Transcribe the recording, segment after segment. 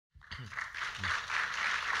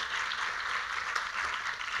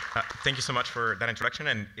Thank you so much for that introduction,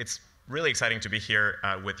 and it's really exciting to be here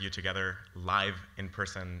with you together live in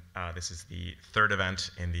person. This is the third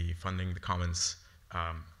event in the Funding the Commons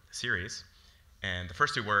series, and the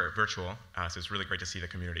first two were virtual, so it's really great to see the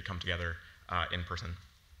community come together in person.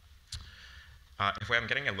 If I'm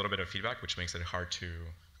getting a little bit of feedback, which makes it hard to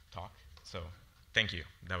talk, so thank you.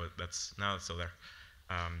 That's still there.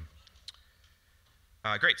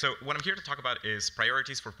 Great, so what I'm here to talk about is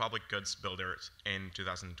priorities for public goods builders in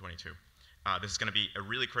 2022. This is going to be a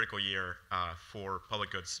really critical year for public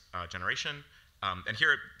goods generation. And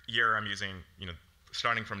here I'm using,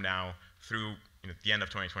 starting from now through the end of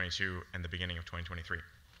 2022 and the beginning of 2023.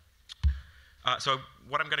 So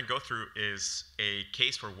what I'm going to go through is a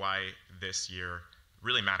case for why this year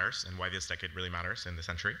really matters and why this decade really matters in the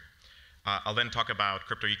century. I'll then talk about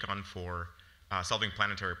crypto econ for solving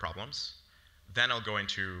planetary problems. Then I'll go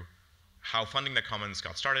into how Funding the Commons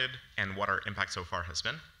got started and what our impact so far has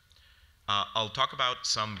been. I'll talk about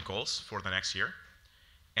some goals for the next year.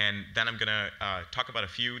 And then I'm going to talk about a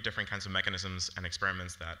few different kinds of mechanisms and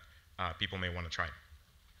experiments that people may want to try.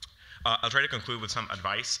 I'll try to conclude with some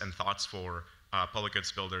advice and thoughts for public goods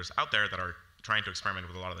builders out there that are trying to experiment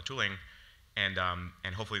with a lot of the tooling. And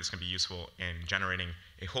hopefully this can be useful in generating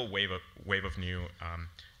a whole wave of new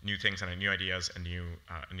things and new ideas and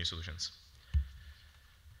new solutions.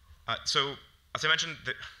 So as I mentioned,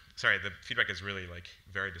 sorry, the feedback is really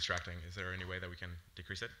very distracting. Is there any way that we can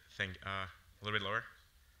decrease it? A little bit lower.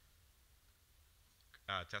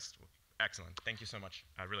 Test. Excellent. Thank you so much.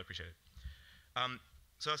 I really appreciate it.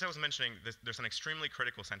 So as I was mentioning, there's an extremely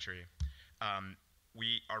critical century.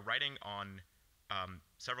 We are riding on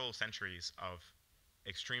several centuries of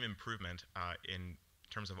extreme improvement in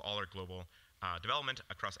terms of all our global development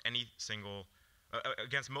across any single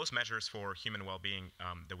against most measures for human well-being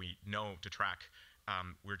that we know to track.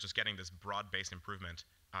 We're just getting this broad-based improvement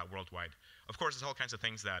worldwide. Of course, there's all kinds of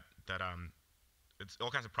things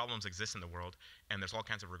all kinds of problems exist in the world, and there's all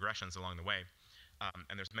kinds of regressions along the way.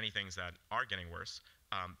 And there's many things that are getting worse.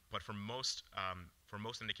 But for most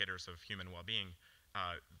indicators of human well-being,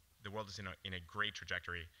 the world is in a great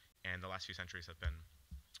trajectory, and the last few centuries have been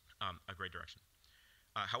a great direction.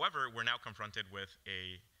 However, we're now confronted with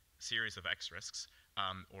a series of X risks,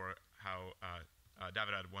 or how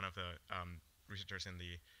David, one of the researchers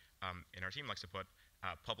in our team, likes to put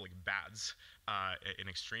public bads, in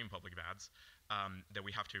extreme public bads, that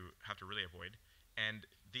we have to really avoid. And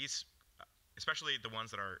these, especially the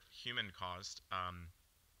ones that are human caused,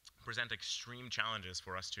 present extreme challenges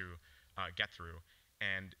for us to get through.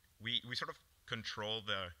 And we sort of control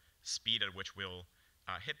the speed at which we'll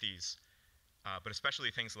hit these. But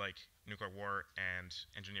especially things like nuclear war and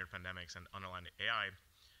engineered pandemics and underlying AI,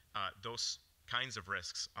 those kinds of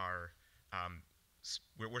risks are,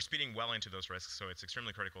 we're speeding well into those risks, so it's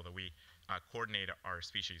extremely critical that we coordinate our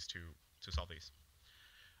species to solve these.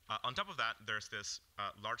 On top of that, there's this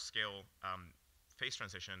large-scale phase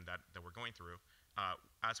transition that we're going through.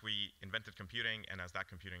 As we invented computing and as that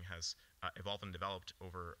computing has evolved and developed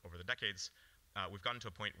over the decades, we've gotten to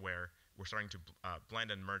a point where we're starting to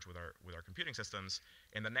blend and merge with our computing systems.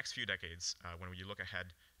 In the next few decades, when you look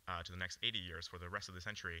ahead to the next 80 years for the rest of the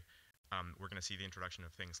century, we're going to see the introduction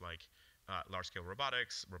of things like large-scale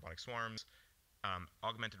robotics, robotic swarms,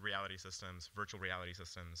 augmented reality systems, virtual reality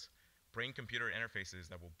systems, brain-computer interfaces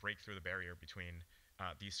that will break through the barrier between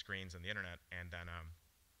these screens and the internet and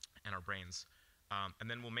our brains. And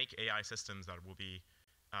then we'll make AI systems that will be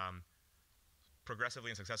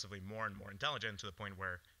progressively and successively more and more intelligent to the point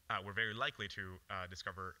where we're very likely to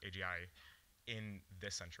discover AGI in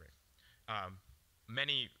this century.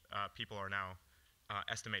 Many people are now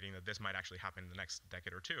estimating that this might actually happen in the next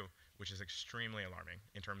decade or two, which is extremely alarming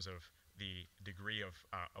in terms of the degree of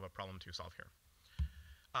a problem to solve here.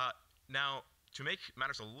 Now, to make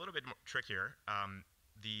matters a little bit more trickier,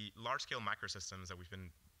 the large-scale microsystems that we've been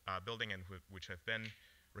building and which have been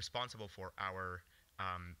responsible for our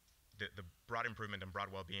the broad improvement and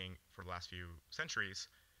broad well-being for the last few centuries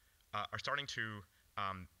are starting to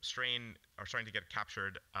get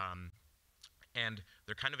captured, and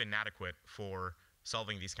they're kind of inadequate for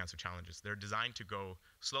solving these kinds of challenges. They're designed to go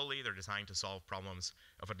slowly. They're designed to solve problems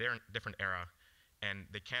of a different era, and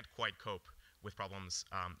they can't quite cope with problems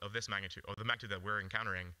of this magnitude, or the magnitude that we're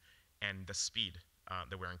encountering, and the speed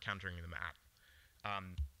that we're encountering them at.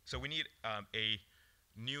 So we need a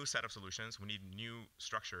new set of solutions. We need new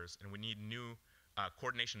structures, and we need new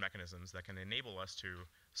coordination mechanisms that can enable us to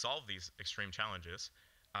solve these extreme challenges.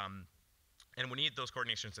 And we need those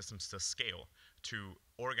coordination systems to scale, to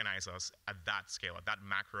organize us at that scale, at that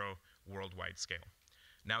macro worldwide scale.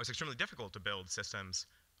 Now, it's extremely difficult to build systems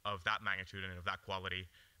of that magnitude and of that quality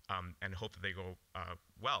and hope that they go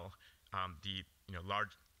well. The large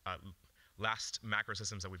last macro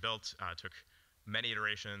systems that we built took many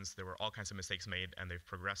iterations. There were all kinds of mistakes made, and they've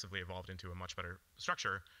progressively evolved into a much better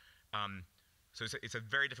structure. So it's a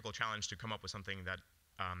very difficult challenge to come up with something that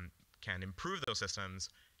can improve those systems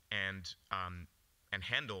and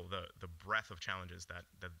handle the breadth of challenges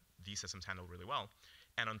that these systems handle really well.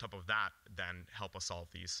 And on top of that, then help us solve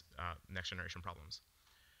these next generation problems.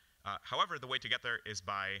 However, the way to get there is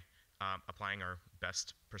by applying our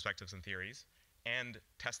best perspectives and theories and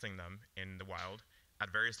testing them in the wild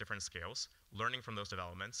at various different scales, learning from those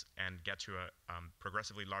developments, and get to a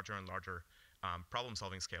progressively larger and larger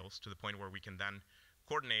problem-solving scales to the point where we can then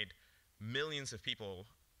coordinate millions of people,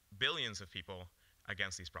 billions of people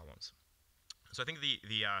against these problems. So I think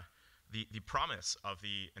the promise of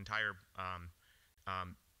the entire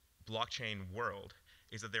blockchain world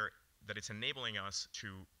is that it's enabling us to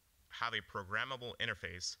have a programmable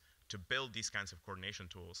interface to build these kinds of coordination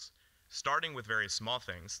tools, starting with very small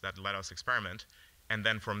things that let us experiment, and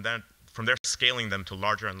then from there scaling them to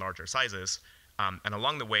larger and larger sizes, and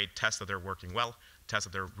along the way test that they're working well, test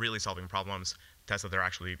that they're really solving problems, test that they're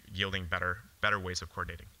actually yielding better ways of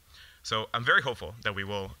coordinating. So I'm very hopeful that we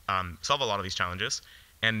will solve a lot of these challenges.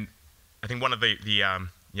 And I think one of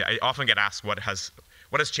I often get asked what has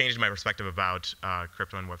changed my perspective about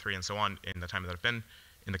crypto and Web3 and so on in the time that I've been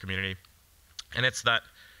in the community. And it's that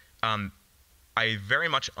I very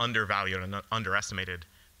much undervalued and underestimated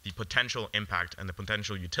the potential impact and the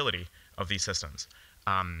potential utility of these systems.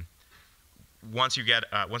 Once you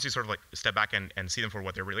sort of like step back and see them for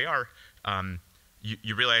what they really are,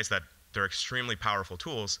 you realize that they're extremely powerful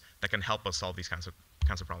tools that can help us solve these kinds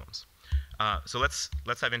of problems. So let's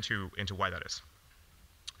dive into why that is.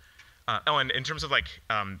 And in terms of like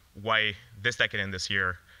why this decade and this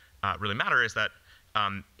year really matter is that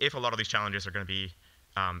if a lot of these challenges are going to be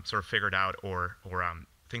sort of figured out or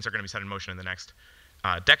things are going to be set in motion in the next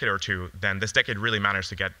decade or two, then this decade really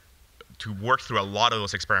matters to work through a lot of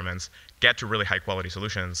those experiments, get to really high quality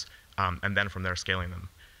solutions, and then from there scaling them.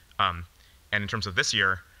 And in terms of this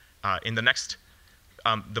year, in the next,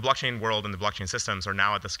 the blockchain world and the blockchain systems are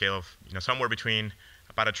now at the scale of somewhere between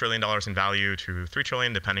about $1 trillion in value to $3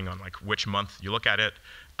 trillion, depending on like which month you look at it.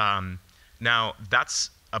 Now that's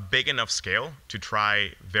a big enough scale to try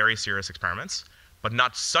very serious experiments, but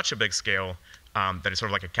not such a big scale that it's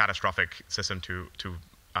sort of like a catastrophic system to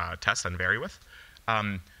test and vary with.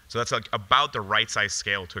 So that's like about the right size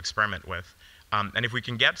scale to experiment with. And if we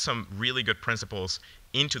can get some really good principles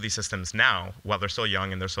into these systems now, while they're still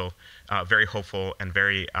young and they're still very hopeful and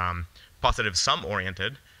very positive sum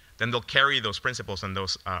oriented, then they'll carry those principles and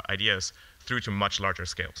those ideas through to much larger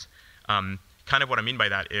scales. Kind of what I mean by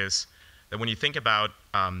that is that when you think about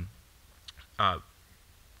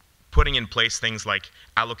putting in place things like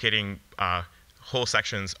allocating whole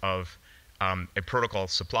sections of a protocol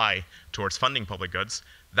supply towards funding public goods,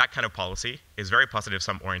 that kind of policy is very positive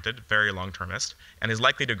sum oriented, very long-termist, and is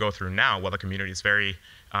likely to go through now while the community is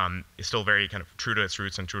still very kind of true to its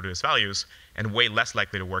roots and true to its values, and way less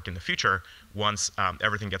likely to work in the future once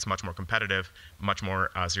everything gets much more competitive, much more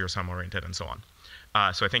zero-sum oriented, and so on.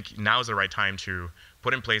 So I think now is the right time to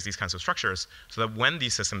put in place these kinds of structures so that when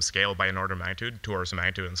these systems scale by an order of magnitude, 2 orders of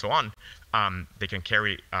magnitude, and so on, they can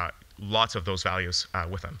carry lots of those values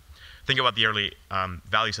with them. Think about the early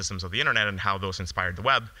value systems of the internet and how those inspired the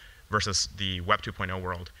web versus the Web 2.0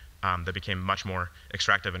 world that became much more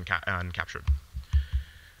extractive and captured.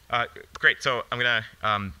 Great, so I'm going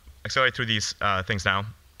to accelerate through these things now.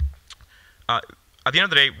 At the end of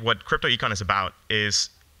the day, what crypto econ is about is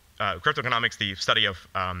cryptoeconomics, the study of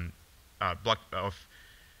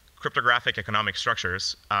cryptographic economic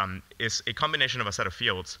structures, is a combination of a set of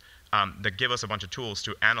fields that give us a bunch of tools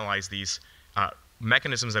to analyze these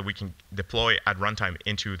mechanisms that we can deploy at runtime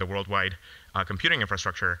into the worldwide computing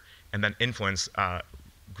infrastructure and then influence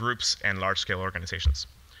groups and large-scale organizations.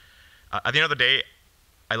 At the end of the day,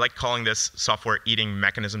 I like calling this software eating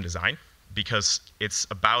mechanism design because it's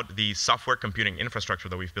about the software computing infrastructure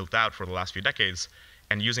that we've built out for the last few decades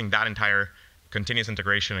and using that entire continuous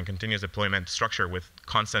integration and continuous deployment structure with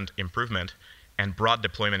constant improvement and broad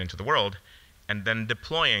deployment into the world, and then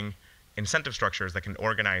deploying incentive structures that can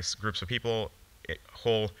organize groups of people,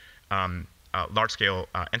 whole large-scale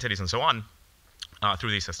entities and so on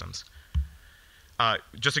through these systems.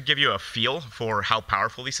 Just to give you a feel for how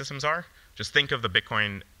powerful these systems are, just think of the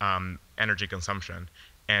Bitcoin energy consumption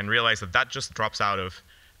and realize that that just drops out of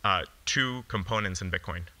 2 components in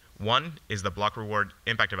Bitcoin. One is the block reward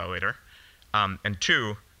impact evaluator, and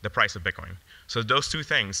 2, the price of Bitcoin. So those 2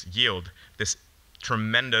 things yield this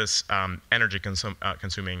tremendous energy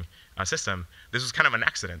consuming system. This was kind of an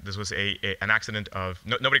accident. This was an accident of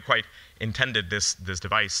nobody quite intended this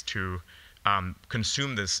device to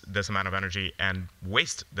consume this amount of energy and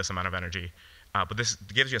waste this amount of energy. But this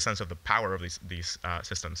gives you a sense of the power of these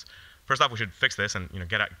systems. First off, we should fix this and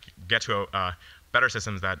get to better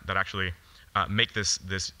systems that actually make this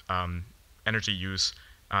energy use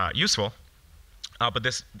useful.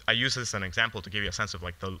 But I use this as an example to give you a sense of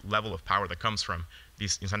like the level of power that comes from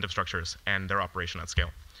these incentive structures and their operation at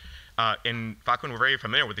scale. In Falcon, we're very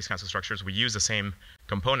familiar with these kinds of structures. We use the same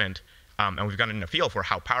component, and we've gotten a feel for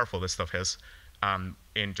how powerful this stuff is.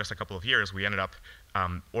 In just a couple of years, we ended up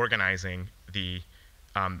organizing the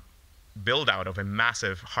build out of a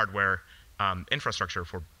massive hardware infrastructure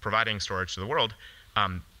for providing storage to the world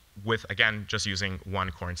with, again, just using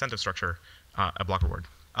one core incentive structure, a block reward.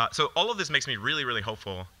 So all of this makes me really, really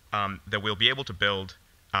hopeful that we'll be able to build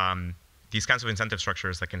these kinds of incentive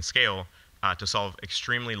structures that can scale to solve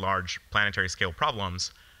extremely large planetary scale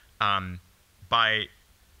problems by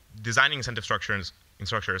designing incentive structures,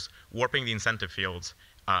 warping the incentive fields,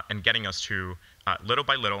 and getting us to little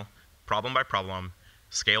by little, problem by problem,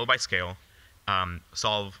 scale by scale,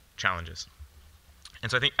 solve challenges. And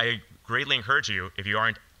so I think I greatly encourage you, if you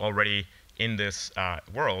aren't already in this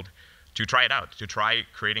world, to try it out, to try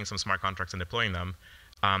creating some smart contracts and deploying them,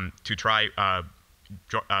 to try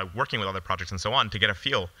working with other projects and so on to get a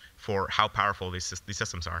feel for how powerful these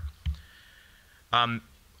systems are. I'm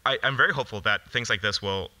very hopeful that things like this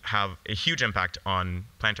will have a huge impact on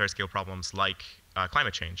planetary scale problems like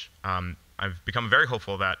climate change. I've become very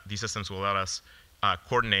hopeful that these systems will let us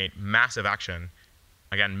coordinate massive action,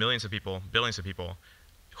 again, millions of people, billions of people,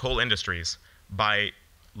 whole industries, by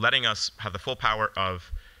letting us have the full power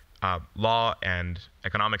of law and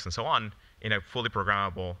economics and so on in a fully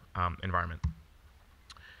programmable environment.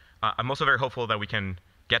 I'm also very hopeful that we can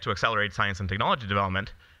get to accelerate science and technology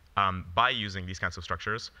development by using these kinds of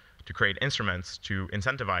structures to create instruments to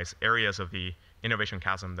incentivize areas of the innovation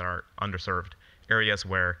chasm that are underserved, areas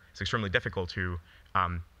where it's extremely difficult to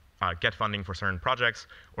get funding for certain projects,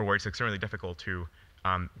 or where it's extremely difficult to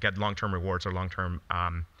get long-term rewards or long-term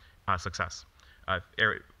success.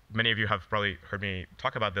 Many of you have probably heard me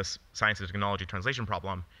talk about this science and technology translation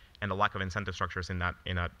problem and the lack of incentive structures in that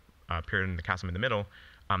period in the chasm in the middle.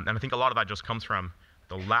 And I think a lot of that just comes from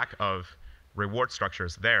the lack of reward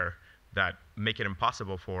structures there that make it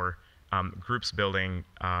impossible for groups building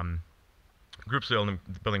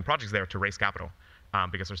projects there to raise capital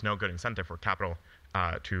because there's no good incentive for capital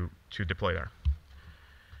to deploy there.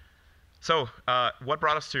 So what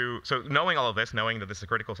brought us to, so knowing all of this, knowing that this is a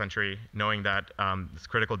critical century, knowing that it's a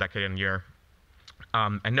critical decade and year,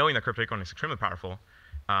 and knowing that crypto econ is extremely powerful,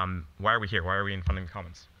 why are we here? Why are we in Funding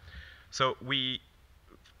Commons? So we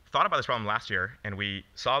thought about this problem last year, and we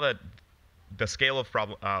saw that the scale of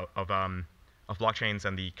blockchains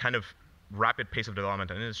and the kind of rapid pace of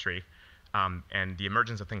development in the industry, and the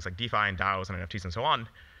emergence of things like DeFi and DAOs and NFTs and so on,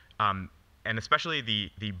 and especially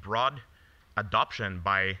the broad adoption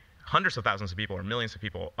by hundreds of thousands of people or millions of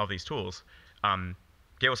people of these tools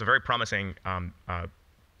gave us a very promising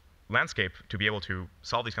landscape to be able to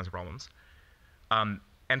solve these kinds of problems. And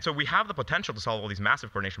so we have the potential to solve all these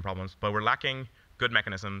massive coordination problems, but we're lacking good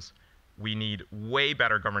mechanisms. We need way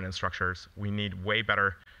better governance structures. We need way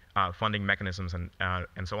better funding mechanisms and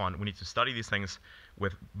so on. We need to study these things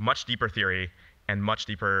with much deeper theory and much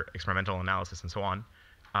deeper experimental analysis and so on.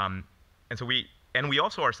 And so we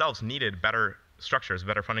also ourselves needed better structures,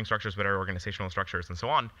 better funding structures, better organizational structures, and so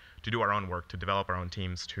on, to do our own work, to develop our own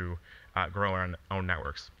teams, to grow our own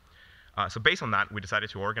networks. So based on that, we decided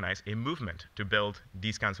to organize a movement to build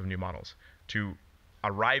these kinds of new models, to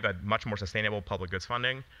arrive at much more sustainable public goods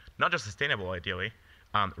funding, not just sustainable, ideally,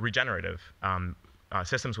 regenerative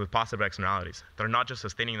systems with positive externalities that are not just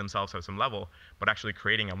sustaining themselves at some level, but actually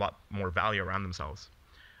creating a lot more value around themselves.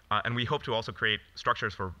 And we hope to also create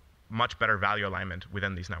structures for much better value alignment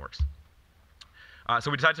within these networks. So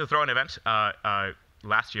we decided to throw an event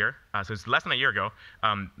last year, so it's less than a year ago.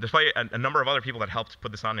 There's probably a number of other people that helped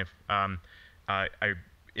put this on. If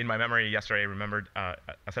in my memory yesterday, I remembered a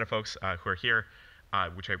set of folks who are here,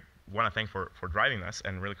 which I want to thank for driving this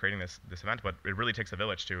and really creating this event. But it really takes a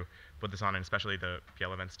village to put this on, and especially the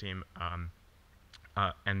PL events team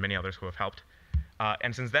and many others who have helped.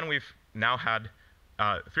 And since then, we've now had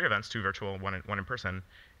 3 events, 2 virtual, one in person.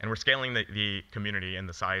 And we're scaling the community and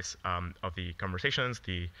the size of the conversations,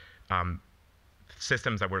 the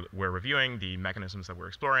systems that we're reviewing, the mechanisms that we're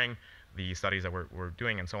exploring, the studies that we're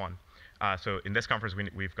doing, and so on. So in this conference,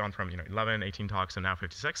 we've gone from 11, 18 talks, and now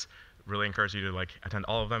 56. Really encourage you to attend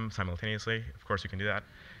all of them simultaneously. Of course, you can do that.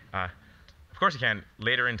 Of course you can,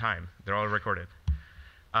 later in time. They're all recorded.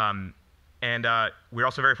 And we're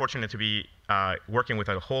also very fortunate to be working with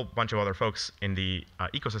a whole bunch of other folks in the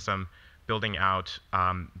ecosystem, building out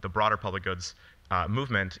the broader public goods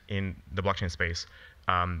movement in the blockchain space.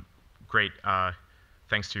 Great,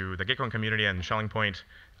 thanks to the Gitcoin community and Shelling Point,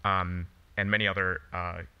 and many other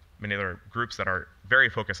groups that are very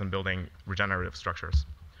focused on building regenerative structures.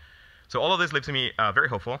 So all of this leaves me very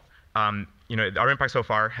hopeful. Our impact so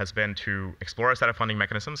far has been to explore a set of funding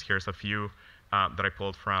mechanisms. Here's a few that I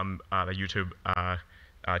pulled from the YouTube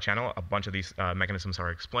channel. A bunch of these mechanisms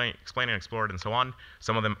are explained and explored and so on.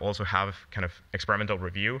 Some of them also have kind of experimental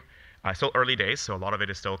review. Still early days, so a lot of it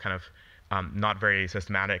is still kind of not very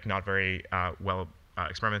systematic, not very well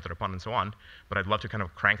experimented upon and so on. But I'd love to kind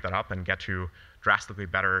of crank that up and get to drastically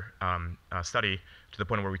better study to the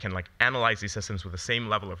point where we can like analyze these systems with the same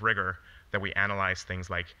level of rigor that we analyze things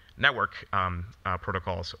like network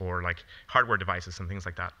protocols or like hardware devices and things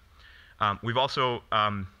like that. We've also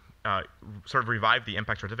sort of revived the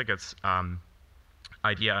impact certificates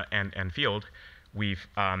idea and field. We've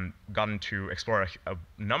gotten to explore a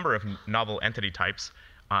number of novel entity types.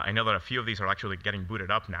 I know that a few of these are actually getting booted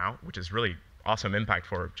up now, which is really awesome impact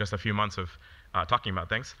for just a few months of talking about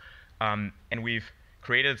things. And we've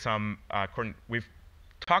created some, we've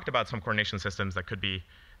talked about some coordination systems that could be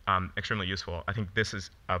extremely useful. I think this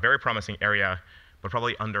is a very promising area, but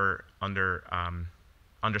probably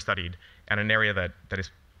understudied, and an area that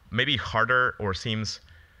is maybe harder or seems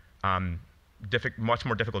much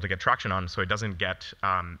more difficult to get traction on, so it doesn't get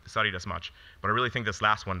studied as much. But I really think this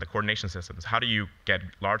last one, the coordination systems, how do you get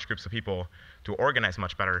large groups of people to organize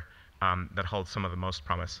much better, that holds some of the most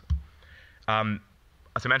promise.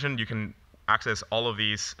 As I mentioned, you can access all of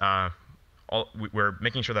these. We're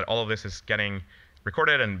making sure that all of this is getting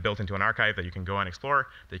recorded and built into an archive that you can go and explore,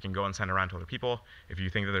 that you can go and send around to other people. If you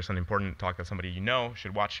think that there's an important talk that somebody you know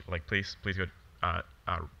should watch, like please go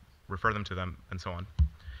refer them to them and so on.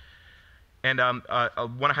 And I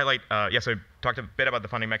want to highlight, yes, I talked a bit about the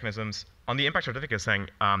funding mechanisms. On the impact certificates thing,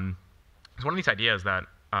 it's one of these ideas that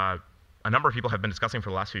a number of people have been discussing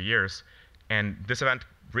for the last few years, and this event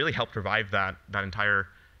really helped revive that entire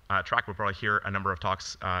track. We'll probably hear a number of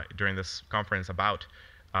talks during this conference about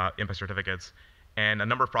impact certificates, and a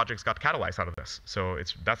number of projects got catalyzed out of this. So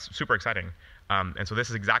that's super exciting. And so this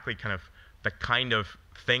is exactly kind of the kind of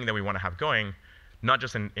thing that we want to have going, not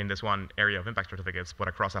just in this one area of impact certificates, but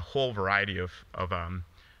across a whole variety of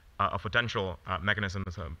potential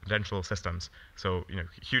mechanisms, potential systems. So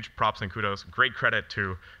huge props and kudos, great credit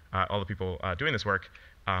to all the people doing this work.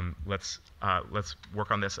 Let's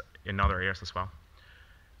work on this in other areas as well.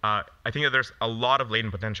 I think that there's a lot of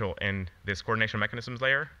latent potential in this coordination mechanisms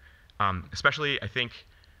layer. Especially, I think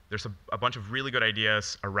there's a bunch of really good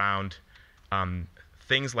ideas around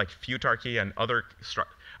things like futarchy and other.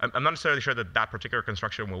 I'm not necessarily sure that that particular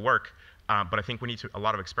construction will work, but I think we need a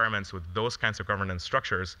lot of experiments with those kinds of governance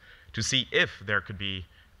structures to see if there could be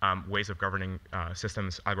ways of governing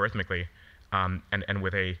systems algorithmically, and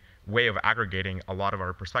with a way of aggregating a lot of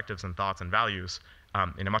our perspectives and thoughts and values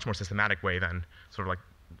in a much more systematic way than sort of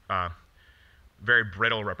like very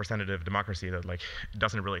brittle representative democracy that like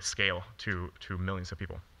doesn't really scale to millions of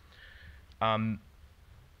people.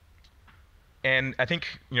 And I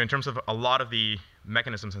think in terms of a lot of the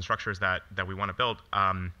mechanisms and structures that we want to build,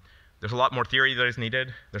 there's a lot more theory that is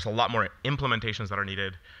needed. There's a lot more implementations that are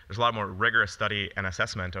needed. There's a lot more rigorous study and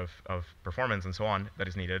assessment of performance and so on that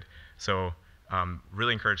is needed. So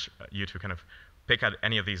really encourage you to kind of pick at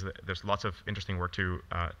any of these. There's lots of interesting work to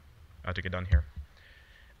get done here.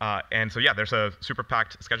 And so yeah, there's a super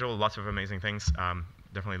packed schedule, lots of amazing things.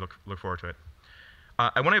 Definitely look forward to it.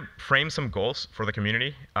 I want to frame some goals for the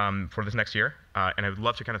community for this next year, and I would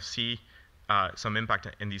love to kind of see some impact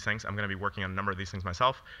in these things. I'm going to be working on a number of these things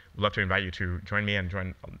myself. Would love to invite you to join me and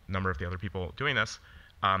join a number of the other people doing this.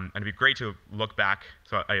 And it'd be great to look back.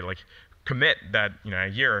 So I like commit that a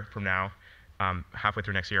year from now, halfway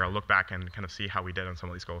through next year, I'll look back and kind of see how we did on some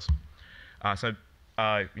of these goals. To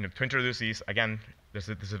introduce these again. This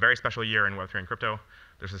is a very special year in Web3 and crypto.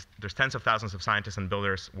 There's tens of thousands of scientists and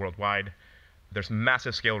builders worldwide. There's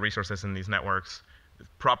massive scale resources in these networks.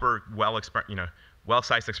 Proper,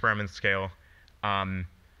 well-sized experiment scale.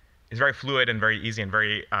 It's very fluid and very easy and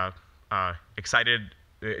very excited.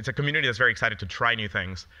 It's a community that's very excited to try new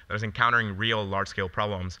things, that is encountering real large-scale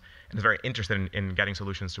problems, and is very interested in getting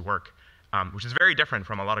solutions to work, which is very different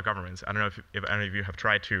from a lot of governments. I don't know if any of you have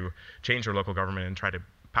tried to change your local government and try to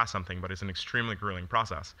pass something, but it's an extremely grueling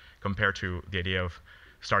process compared to the idea of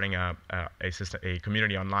starting a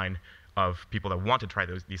community online of people that want to try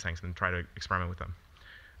these things and try to experiment with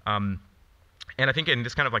them. And I think in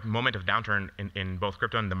this kind of like moment of downturn in both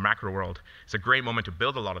crypto and the macro world, it's a great moment to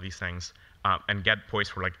build a lot of these things and get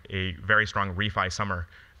poised for like a very strong refi summer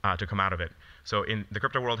to come out of it. So in the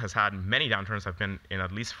crypto world has had many downturns. I've been in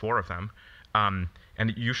at least 4 of them. And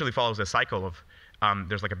it usually follows a cycle of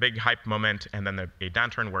there's like a big hype moment and then a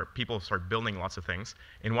downturn where people start building lots of things.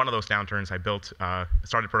 In one of those downturns, I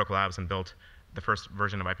started Protocol Labs and built the first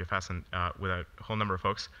version of IPFS and, with a whole number of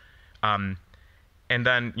folks. And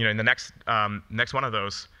then, in the next one of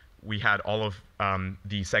those, we had all of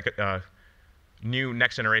the new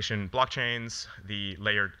next generation blockchains,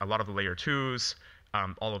 a lot of the layer 2s,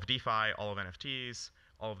 all of DeFi, all of NFTs,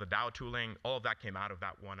 all of the DAO tooling, all of that came out of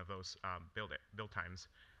that one of those build times.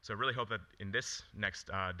 So I really hope that in this next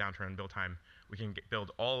downturn build time, we can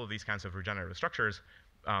build all of these kinds of regenerative structures,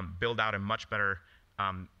 build out a much better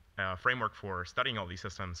framework for studying all these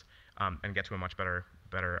systems, and get to a much better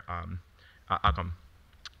outcome.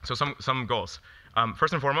 So some goals.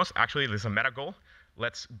 First and foremost, actually, this is a meta goal.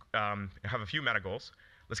 Let's have a few meta goals.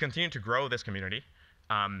 Let's continue to grow this community.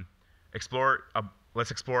 Let's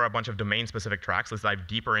explore a bunch of domain-specific tracks. Let's dive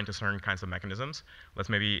deeper into certain kinds of mechanisms. Let's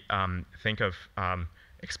maybe think of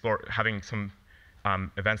having some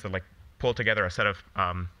events that like pull together a set of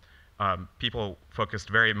people focused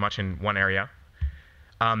very much in one area.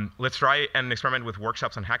 Let's try and experiment with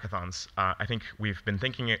workshops and hackathons. I think we've been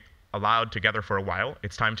thinking it aloud together for a while.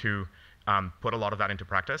 It's time to put a lot of that into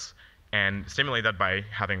practice and stimulate that by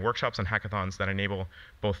having workshops and hackathons that enable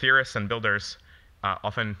both theorists and builders,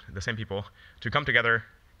 often the same people, to come together,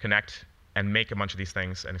 connect, and make a bunch of these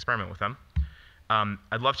things and experiment with them.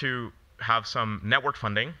 I'd love to have some network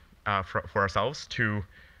funding for ourselves to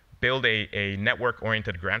build a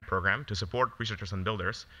network-oriented grant program to support researchers and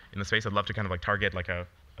builders in the space. I'd love to kind of like target like I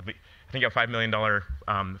think a $5 million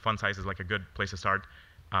fund size is like a good place to start.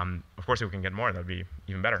 Of course, if we can get more, that would be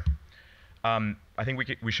even better. I think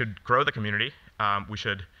we should grow the community. We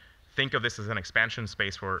should think of this as an expansion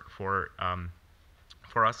space for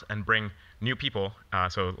us and bring new people.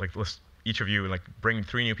 So like each of you like bring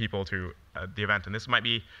 3 new people to the event, and this might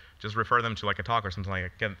be just refer them to like a talk or something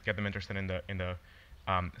like that, get them interested in the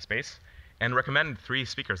space, and recommend 3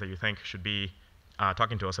 speakers that you think should be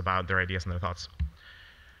talking to us about their ideas and their thoughts.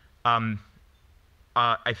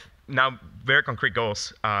 Now, very concrete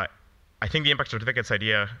goals. I think the impact certificates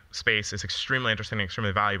idea space is extremely interesting and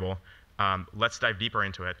extremely valuable. Let's dive deeper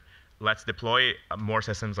into it. Let's deploy more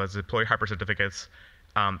systems. Let's deploy hyper certificates.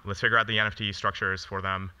 Let's figure out the NFT structures for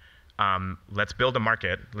them. Let's build a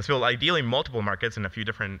market. Let's build ideally multiple markets in a few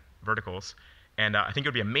different verticals. And I think it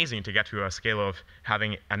would be amazing to get to a scale of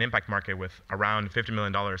having an impact market with around $50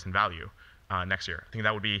 million in value next year. I think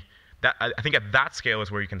that would be I think at that scale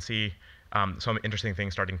is where you can see some interesting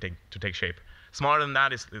things starting to take shape. Smaller than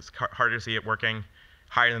that is harder to see it working.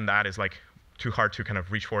 Higher than that is like too hard to kind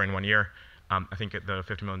of reach for in 1 year. I think the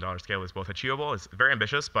 $50 million scale is both achievable. It's very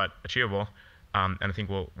ambitious, but achievable, and I think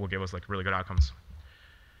will give us like really good outcomes.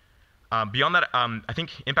 Beyond that, I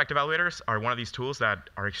think impact evaluators are one of these tools that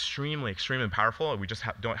are extremely, extremely powerful. We just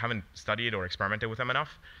haven't studied or experimented with them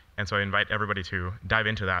enough, and so I invite everybody to dive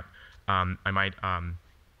into that. I might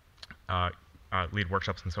lead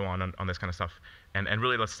workshops and so on this kind of stuff, and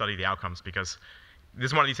really let's study the outcomes, because this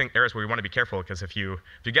is one of these areas where we want to be careful, because if you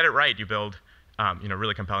get it right, you build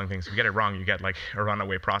really compelling things. If you get it wrong, you get like a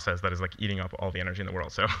runaway process that is like eating up all the energy in the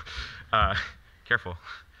world. So careful.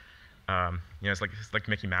 It's like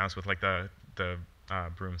Mickey Mouse with like the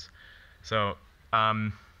brooms. So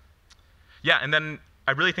yeah, and then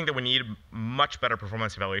I really think that we need much better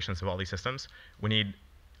performance evaluations of all these systems. We need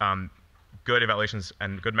good evaluations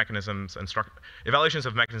and good mechanisms and evaluations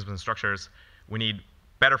of mechanisms and structures. We need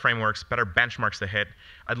better frameworks, better benchmarks to hit.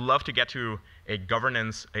 I'd love to get to a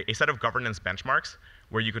set of governance benchmarks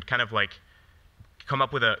where you could kind of like come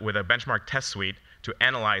up with a benchmark test suite to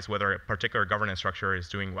analyze whether a particular governance structure is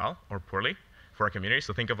doing well or poorly for a community.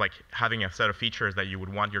 So think of like having a set of features that you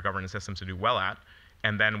would want your governance systems to do well at,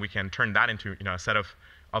 and then we can turn that into a set of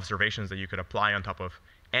observations that you could apply on top of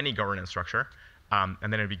any governance structure. And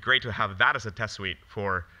then it'd be great to have that as a test suite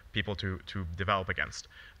for people to develop against.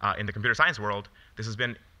 In the computer science world, this has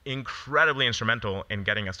been incredibly instrumental in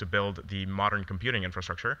getting us to build the modern computing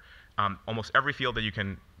infrastructure. Almost every field that you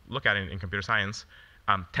can look at in computer science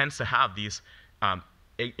tends to have these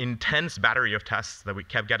intense battery of tests that we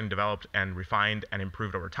kept getting developed and refined and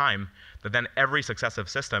improved over time that then every successive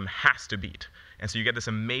system has to beat. And so you get this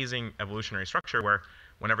amazing evolutionary structure where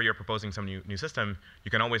whenever you're proposing some new system,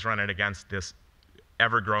 you can always run it against this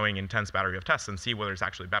ever-growing intense battery of tests and see whether it's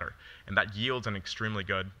actually better. And that yields an extremely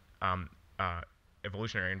good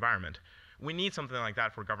evolutionary environment. We need something like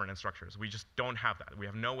that for governance structures. We just don't have that. We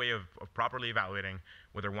have no way of properly evaluating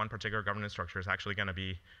whether one particular governance structure is actually going to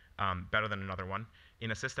be better than another one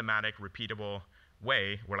in a systematic, repeatable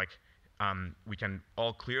way where like we can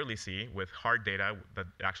all clearly see with hard data that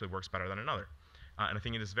it actually works better than another. And I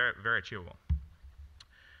think it is very, very achievable.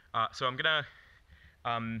 So I'm gonna,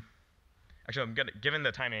 given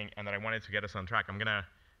the timing and that I wanted to get us on track, I'm gonna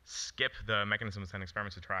skip the mechanisms and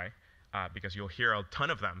experiments to try because you'll hear a ton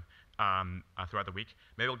of them throughout the week.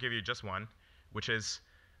 Maybe I'll give you just one, which is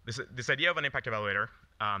this idea of an impact evaluator.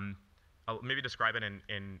 I'll maybe describe it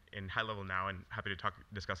in high level now, and happy to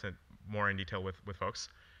discuss it more in detail with folks.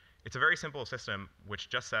 It's a very simple system which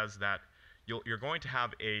just says that you're going to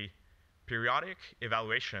have a periodic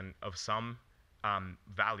evaluation of some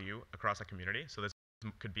value across a community. So this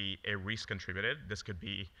could be a risk contributed. This could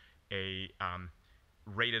be a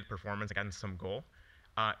rated performance against some goal.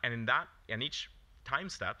 And in each time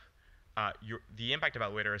step, the impact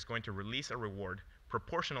evaluator is going to release a reward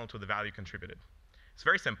proportional to the value contributed. It's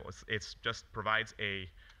very simple. It's just provides a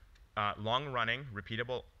long-running,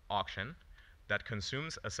 repeatable auction that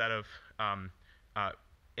consumes a set of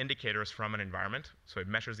indicators from an environment. So it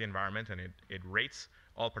measures the environment, and it rates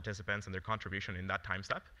all participants and their contribution in that time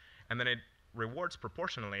step. And then it rewards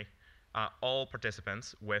proportionally all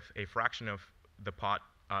participants with a fraction of the pot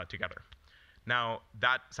together. Now,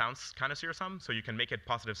 that sounds kind of zero sum, so you can make it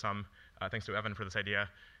positive sum, thanks to Evan for this idea,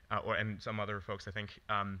 and some other folks, I think,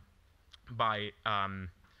 by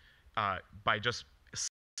just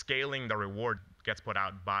scaling the reward gets put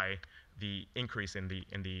out by the increase in the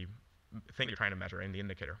thing you're trying to measure in the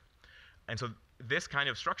indicator. And so this kind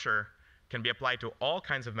of structure can be applied to all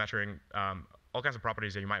kinds of measuring, all kinds of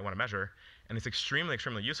properties that you might want to measure. And it's extremely,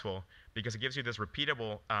 extremely useful because it gives you this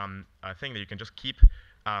repeatable thing that you can just keep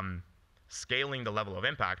scaling the level of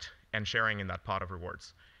impact and sharing in that pot of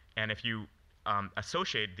rewards. And if you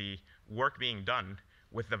associate the work being done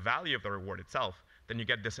with the value of the reward itself, then you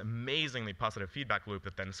get this amazingly positive feedback loop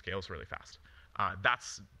that then scales really fast.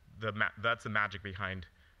 That's the magic behind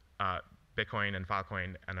Bitcoin and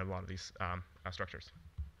Filecoin and a lot of these structures.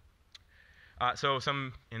 So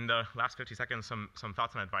in the last 50 seconds, some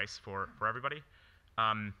thoughts and advice for everybody.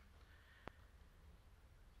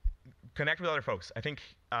 Connect with other folks. I think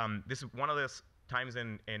this is one of those times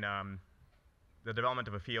in the development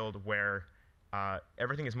of a field where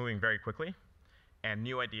everything is moving very quickly, and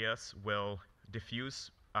new ideas will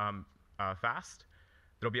diffuse fast.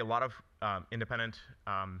 There'll be a lot of independent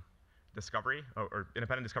discovery, or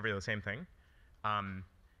independent discovery of the same thing.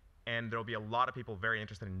 And there'll be a lot of people very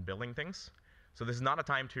interested in building things. So this is not a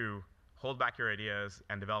time to hold back your ideas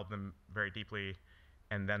and develop them very deeply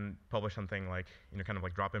and then publish something like, kind of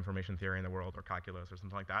like drop information theory in the world or calculus or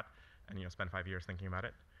something like that, and spend 5 years thinking about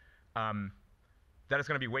it. That is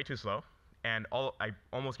going to be way too slow. And I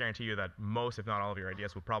almost guarantee you that most, if not all of your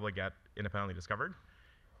ideas will probably get independently discovered.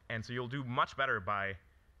 And so you'll do much better by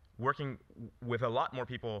working with a lot more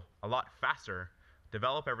people a lot faster,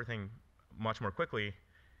 develop everything much more quickly,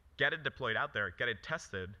 get it deployed out there, get it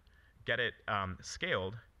tested, get it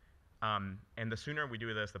scaled. And the sooner we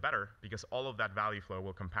do this, the better, because all of that value flow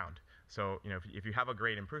will compound. So if you have a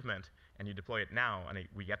great improvement and you deploy it now, and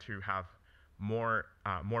we get to have more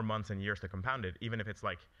months and years to compound it, even if it's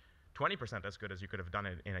like 20% as good as you could have done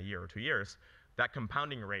it in a year or 2 years, that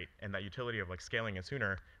compounding rate and that utility of like scaling it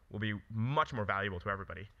sooner will be much more valuable to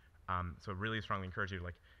everybody. So really strongly encourage you to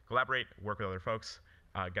like collaborate, work with other folks,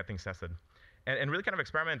 get things tested, and really kind of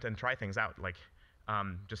experiment and try things out. Like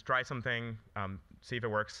just try something, see if it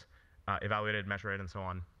works, evaluate it, measure it, and so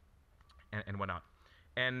on, and whatnot.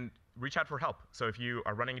 And reach out for help. So if you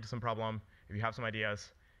are running into some problem, if you have some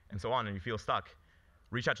ideas, and so on, and you feel stuck,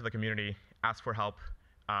 reach out to the community, ask for help.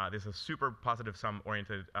 This is a super positive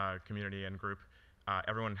sum-oriented community and group.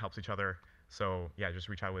 Everyone helps each other. So yeah, just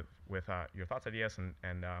reach out with your thoughts, ideas,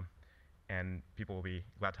 and people will be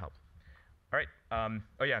glad to help. All right.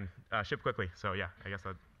 Oh yeah, and ship quickly. So yeah, I guess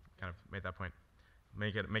I kind of made that point.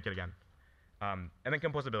 Make it again. And then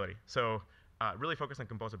composability. So really focus on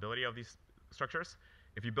composability of these structures.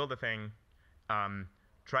 If you build a thing,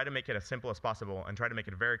 try to make it as simple as possible and try to make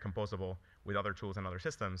it very composable with other tools and other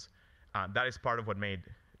systems. That is part of what made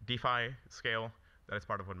DeFi scale. That is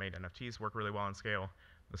part of what made NFTs work really well on scale.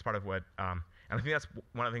 That's part of what, and I think that's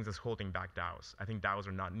one of the things that's holding back DAOs. I think DAOs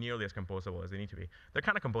are not nearly as composable as they need to be. They're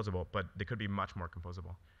kind of composable, but they could be much more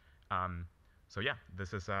composable. So yeah,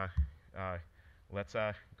 this is, let's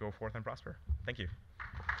go forth and prosper. Thank you.